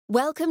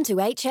Welcome to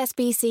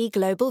HSBC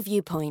Global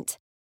Viewpoint,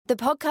 the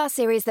podcast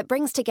series that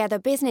brings together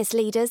business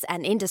leaders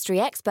and industry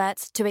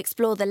experts to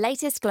explore the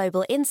latest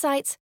global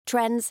insights,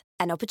 trends,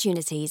 and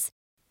opportunities.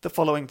 The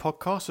following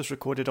podcast was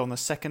recorded on the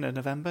 2nd of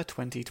November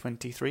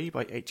 2023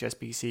 by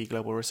HSBC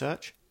Global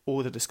Research.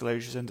 All the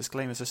disclosures and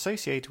disclaimers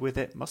associated with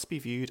it must be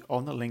viewed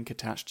on the link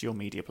attached to your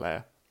media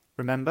player.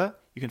 Remember,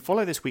 you can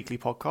follow this weekly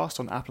podcast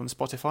on Apple and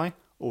Spotify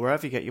or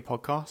wherever you get your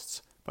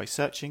podcasts by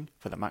searching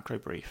for the Macro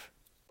Brief.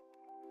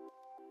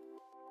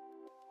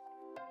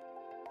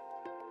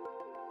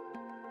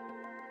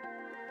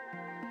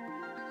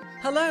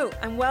 Hello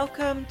and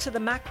welcome to the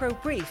Macro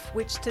Brief,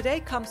 which today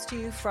comes to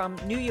you from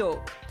New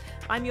York.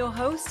 I'm your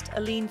host,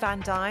 Aline Van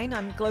Dyne.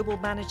 I'm Global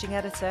Managing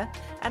Editor,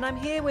 and I'm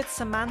here with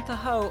Samantha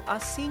Ho, our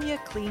Senior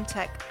Clean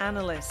Tech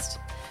Analyst.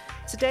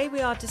 Today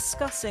we are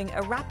discussing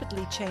a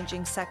rapidly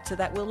changing sector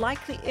that will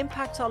likely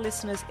impact our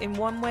listeners in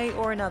one way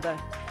or another,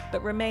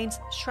 but remains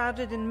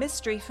shrouded in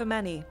mystery for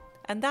many,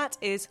 and that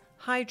is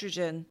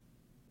hydrogen.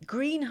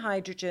 Green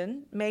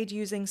hydrogen, made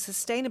using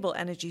sustainable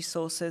energy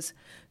sources,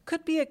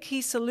 could be a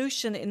key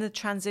solution in the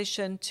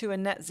transition to a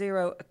net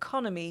zero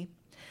economy.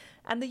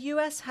 And the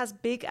US has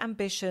big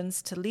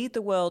ambitions to lead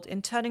the world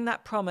in turning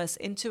that promise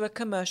into a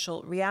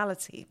commercial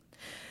reality.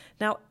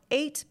 Now,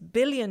 $8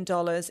 billion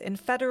in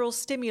federal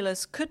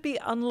stimulus could be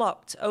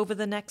unlocked over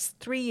the next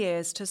 3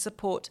 years to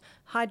support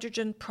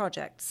hydrogen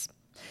projects.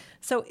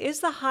 So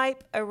is the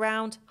hype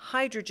around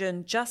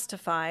hydrogen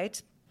justified?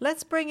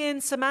 Let's bring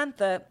in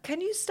Samantha. Can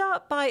you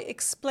start by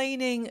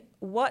explaining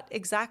what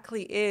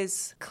exactly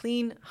is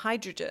clean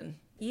hydrogen?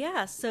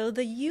 Yeah, so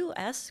the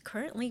U.S.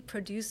 currently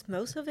produces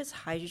most of its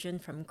hydrogen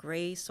from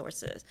gray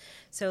sources.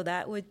 So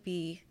that would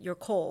be your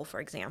coal, for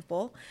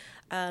example.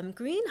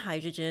 Green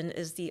hydrogen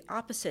is the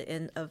opposite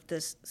end of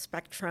this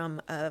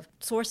spectrum of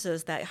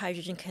sources that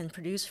hydrogen can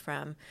produce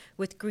from,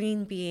 with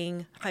green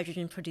being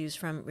hydrogen produced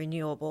from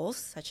renewables,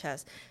 such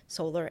as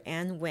solar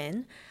and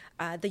wind.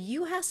 The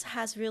U.S.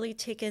 has really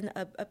taken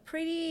a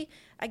pretty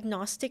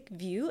agnostic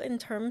view in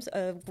terms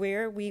of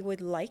where we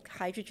would like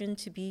hydrogen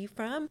to be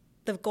from.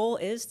 The goal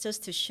is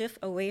just to shift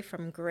away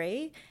from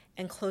gray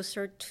and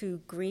closer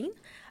to green.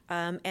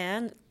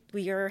 And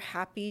we are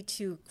happy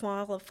to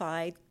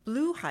qualify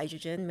blue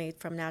hydrogen made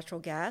from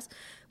natural gas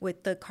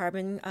with the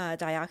carbon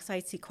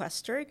dioxide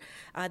sequestered.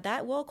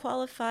 That will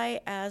qualify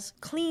as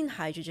clean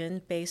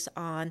hydrogen based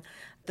on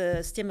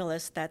the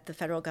stimulus that the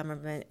federal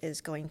government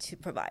is going to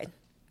provide.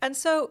 And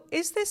so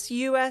is this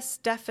US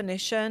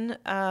definition,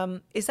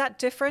 is that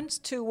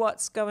different to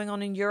what's going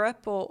on in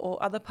Europe or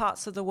other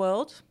parts of the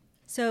world?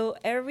 So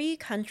every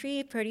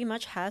country pretty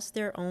much has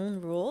their own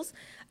rules.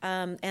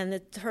 And in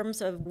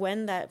terms of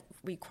when that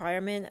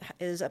requirement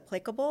is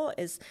applicable,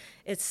 it's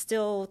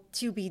still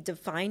to be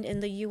defined in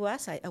the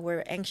U.S.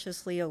 We're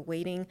anxiously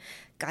awaiting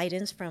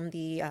guidance from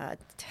the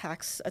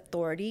tax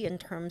authority in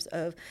terms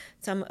of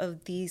some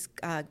of these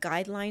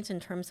guidelines in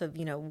terms of,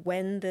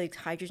 when the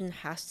hydrogen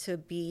has to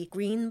be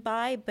green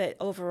by. But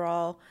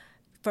overall,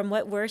 from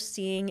what we're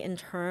seeing in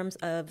terms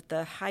of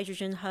the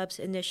Hydrogen Hubs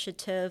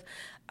initiative,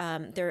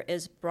 there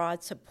is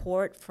broad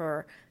support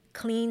for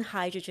clean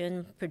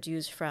hydrogen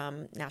produced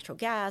from natural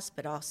gas,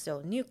 but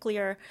also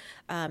nuclear.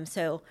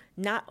 So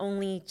not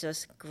only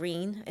just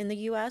green in the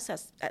U.S.,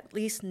 at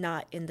least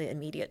not in the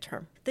immediate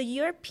term. The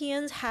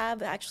Europeans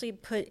have actually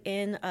put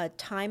in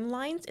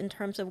timelines in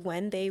terms of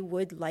when they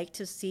would like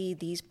to see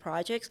these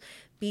projects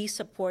be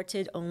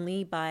supported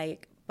only by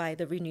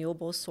the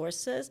renewable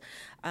sources.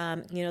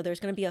 There's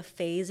going to be a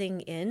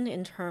phasing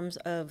in terms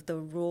of the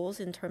rules,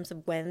 in terms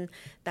of when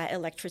that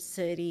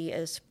electricity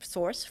is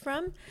sourced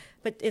from.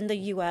 But in the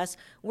U.S.,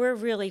 we're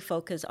really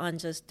focused on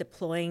just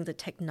deploying the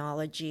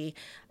technology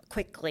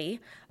quickly.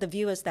 The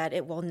view is that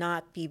it will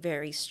not be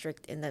very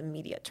strict in the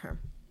immediate term.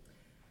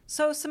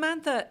 So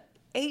Samantha,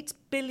 $8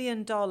 billion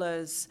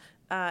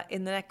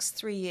in the next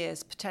 3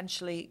 years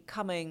potentially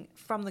coming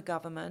from the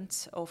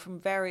government or from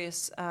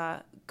various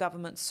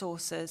government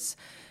sources.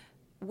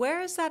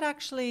 Where is that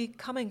actually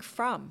coming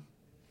from?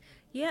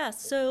 Yeah,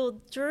 so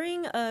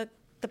during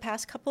the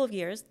past couple of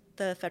years,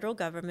 the federal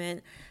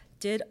government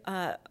did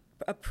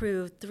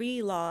approve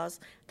 3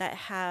 laws that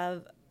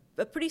have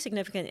a pretty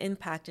significant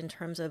impact in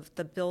terms of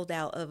the build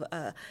out of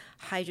a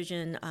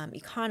hydrogen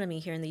economy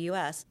here in the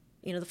U.S.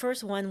 The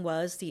first one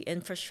was the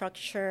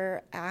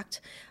Infrastructure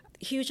Act.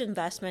 Huge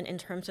investment in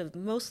terms of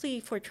mostly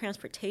for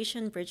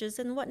transportation, bridges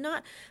and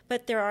whatnot,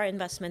 but there are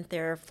investment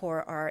there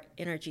for our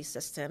energy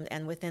system.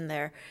 And within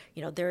there,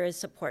 there is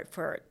support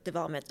for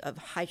development of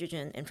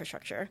hydrogen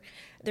infrastructure.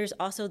 There's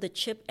also the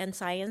CHIP and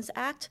Science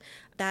Act.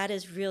 That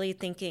is really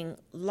thinking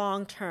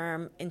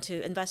long-term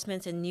into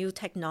investments in new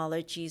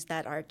technologies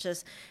that are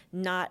just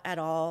not at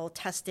all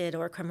tested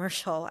or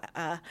commercial.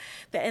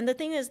 And the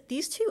thing is,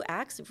 these 2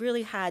 acts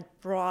really had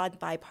broad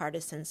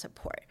bipartisan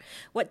support.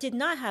 What did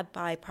not have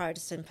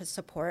bipartisan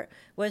support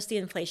was the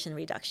Inflation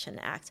Reduction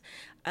Act.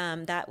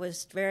 That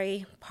was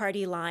very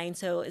party line.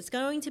 So it's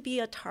going to be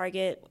a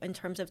target in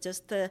terms of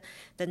just the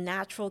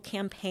natural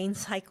campaign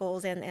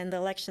cycles and the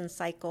election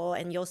cycle.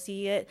 And you'll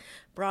see it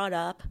brought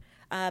up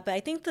But I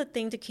think the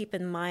thing to keep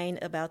in mind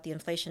about the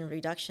Inflation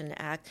Reduction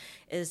Act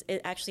is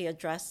it actually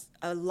addressed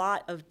a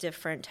lot of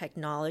different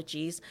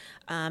technologies,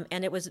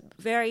 and it was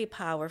very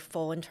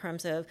powerful in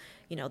terms of,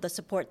 the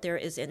support there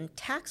is in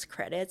tax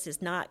credits.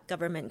 It's not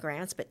government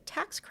grants, but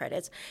tax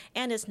credits,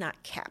 and it's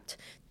not capped.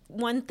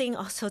 One thing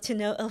also to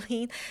note,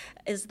 Aline,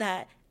 is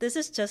that this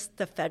is just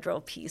the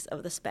federal piece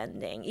of the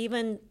spending.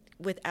 Even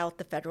without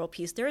the federal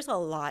piece, there's a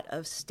lot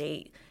of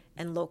state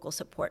and local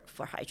support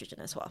for hydrogen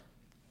as well.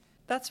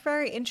 That's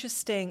very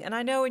interesting. And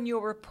I know in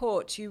your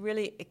report, you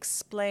really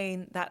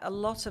explain that a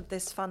lot of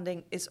this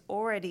funding is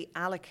already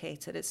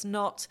allocated. It's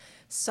not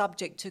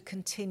subject to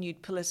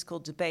continued political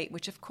debate,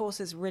 which of course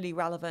is really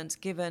relevant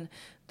given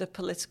the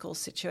political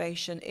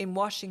situation in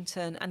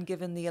Washington and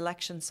given the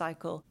election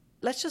cycle.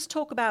 Let's just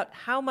talk about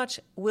how much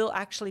will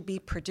actually be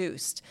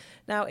produced.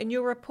 Now, in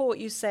your report,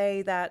 you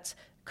say that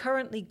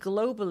currently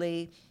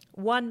globally,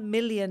 1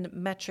 million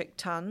metric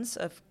tons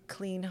of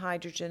clean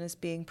hydrogen is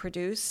being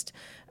produced.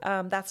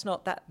 That's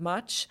not that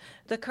much.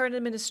 The current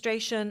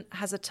administration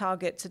has a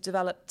target to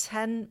develop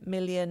 10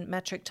 million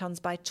metric tons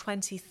by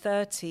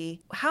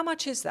 2030. How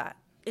much is that?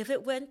 If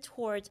it went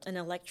towards an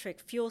electric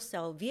fuel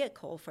cell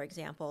vehicle, for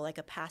example, like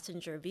a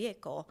passenger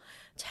vehicle,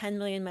 10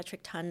 million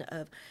metric ton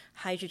of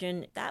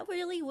hydrogen, that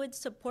really would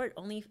support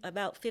only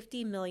about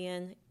 50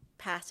 million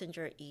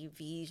passenger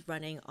EVs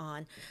running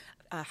on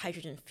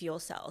hydrogen fuel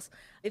cells.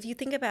 If you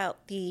think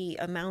about the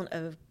amount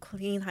of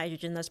clean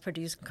hydrogen that's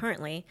produced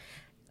currently,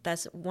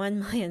 that's 1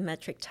 million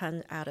metric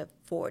ton out of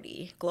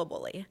 40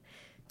 globally.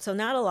 So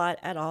not a lot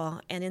at all.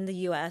 And in the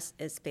US,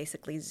 it's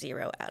basically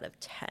 0 out of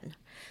 10.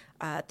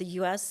 The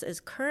US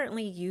is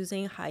currently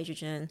using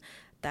hydrogen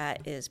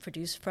that is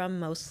produced from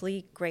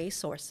mostly gray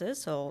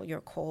sources, so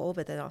your coal,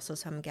 but then also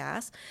some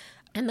gas.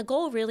 And the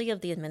goal really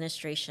of the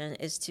administration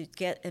is to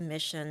get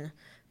emission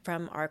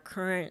from our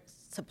current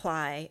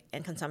supply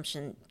and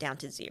consumption down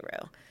to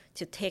 0,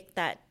 to take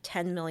that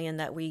 10 million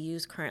that we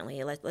use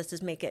currently, let's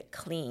just make it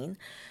clean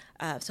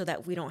so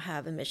that we don't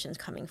have emissions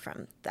coming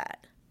from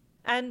that.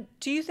 And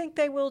do you think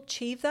they will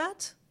achieve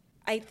that?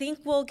 I think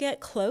we'll get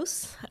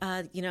close.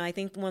 I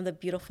think one of the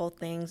beautiful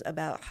things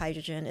about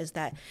hydrogen is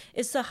that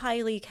it's a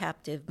highly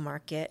captive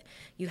market.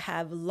 You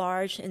have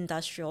large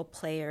industrial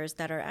players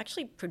that are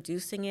actually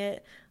producing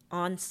it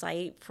on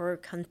site for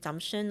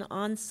consumption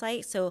on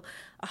site. So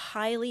a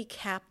highly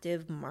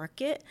captive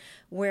market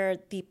where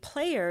the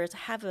players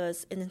have an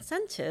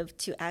incentive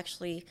to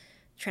actually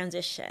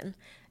transition.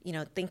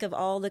 Think of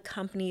all the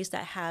companies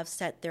that have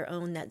set their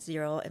own net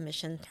zero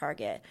emission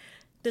target.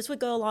 This would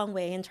go a long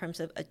way in terms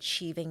of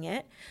achieving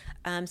it.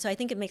 So I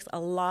think it makes a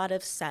lot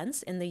of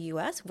sense in the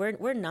U.S.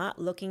 We're not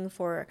looking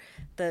for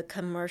the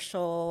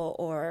commercial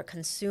or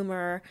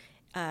consumer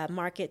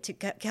market to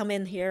come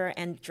in here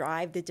and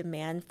drive the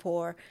demand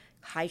for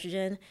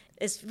hydrogen.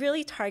 It's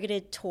really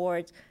targeted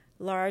towards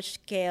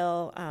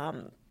large-scale,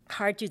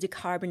 hard to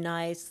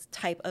decarbonize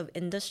type of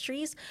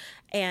industries.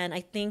 And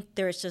I think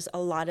there's just a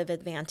lot of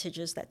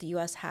advantages that the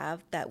U.S.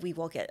 have that we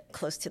will get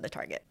close to the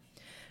target.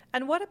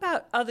 And what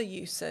about other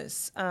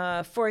uses?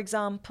 For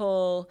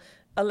example,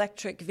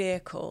 electric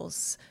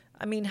vehicles.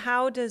 I mean,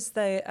 how does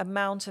the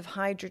amount of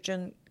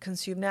hydrogen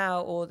consumed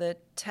now, or the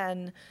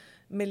 10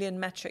 million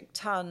metric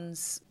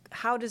tons,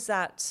 how does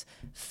that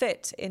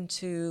fit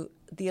into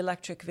the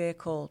electric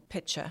vehicle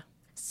picture?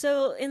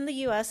 So in the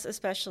U.S.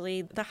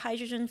 especially, the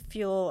hydrogen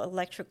fuel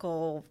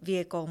electrical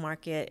vehicle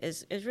market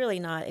is really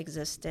not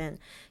existent.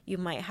 You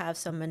might have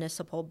some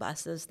municipal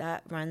buses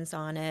that runs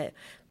on it.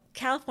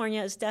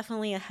 California is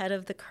definitely ahead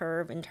of the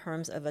curve in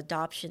terms of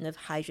adoption of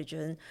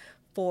hydrogen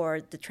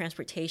for the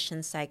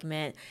transportation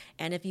segment.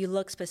 And if you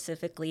look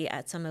specifically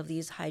at some of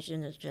these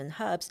hydrogen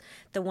hubs,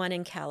 the one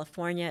in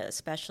California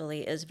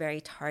especially is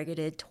very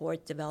targeted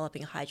towards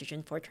developing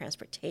hydrogen for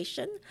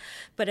transportation.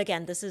 But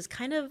again, this is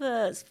kind of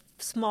a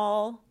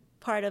small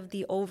part of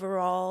the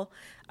overall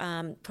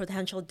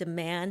potential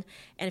demand.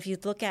 And if you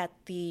look at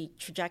the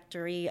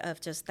trajectory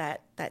of just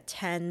that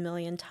 10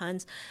 million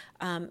tons,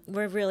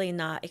 we're really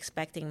not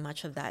expecting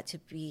much of that to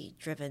be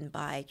driven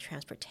by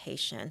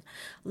transportation.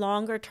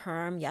 Longer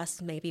term,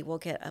 yes, maybe we'll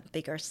get a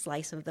bigger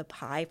slice of the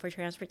pie for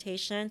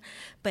transportation,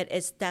 but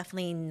it's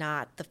definitely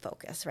not the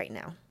focus right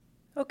now.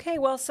 Okay,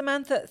 well,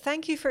 Samantha,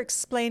 thank you for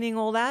explaining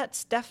all that.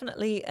 It's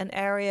definitely an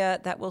area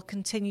that will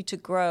continue to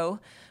grow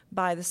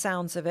by the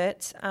sounds of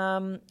it.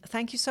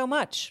 Thank you so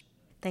much.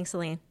 Thanks,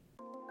 Aline.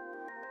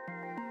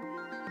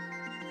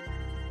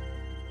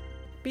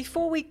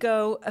 Before we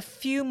go, a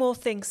few more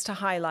things to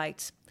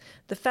highlight.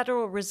 The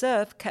Federal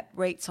Reserve kept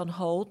rates on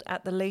hold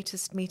at the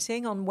latest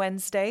meeting on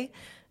Wednesday,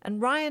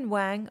 and Ryan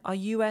Wang, our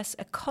U.S.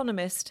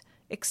 economist,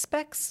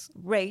 expects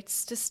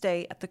rates to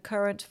stay at the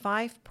current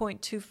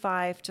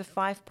 5.25 to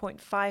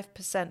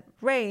 5.5%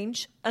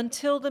 range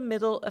until the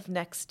middle of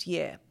next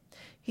year.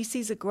 He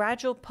sees a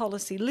gradual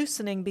policy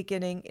loosening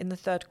beginning in the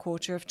third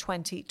quarter of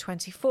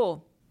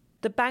 2024.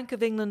 The Bank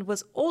of England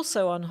was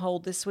also on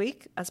hold this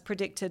week, as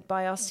predicted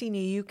by our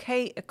senior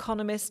UK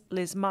economist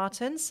Liz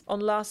Martins on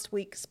last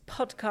week's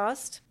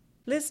podcast.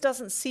 Liz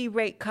doesn't see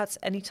rate cuts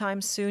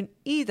anytime soon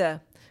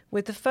either,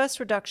 with the first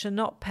reduction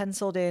not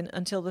penciled in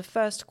until the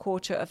first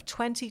quarter of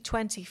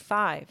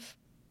 2025.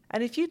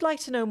 And if you'd like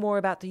to know more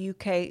about the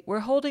UK, we're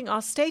holding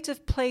our State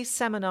of Play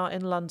seminar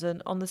in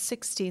London on the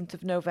 16th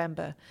of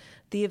November.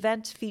 The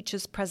event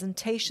features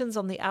presentations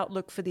on the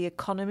outlook for the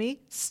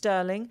economy,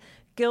 sterling,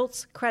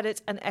 gilts,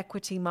 credit and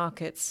equity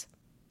markets.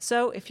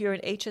 So if you're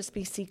an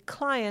HSBC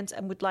client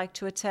and would like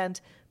to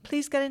attend,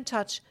 please get in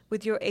touch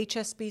with your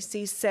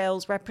HSBC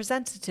sales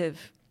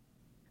representative.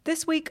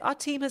 This week, our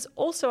team has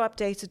also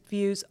updated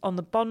views on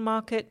the bond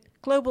market,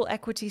 global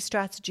equity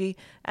strategy,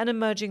 and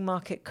emerging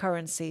market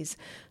currencies.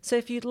 So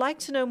if you'd like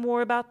to know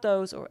more about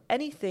those or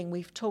anything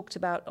we've talked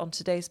about on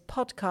today's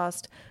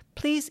podcast,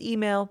 please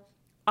email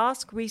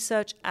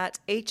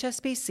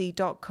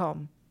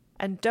askresearch@hsbc.com.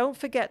 And don't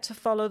forget to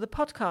follow the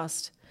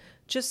podcast.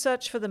 Just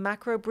search for the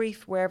Macro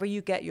Brief wherever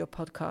you get your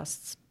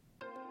podcasts.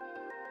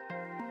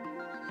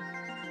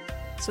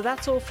 So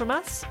that's all from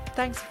us.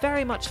 Thanks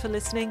very much for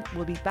listening.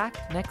 We'll be back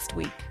next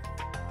week.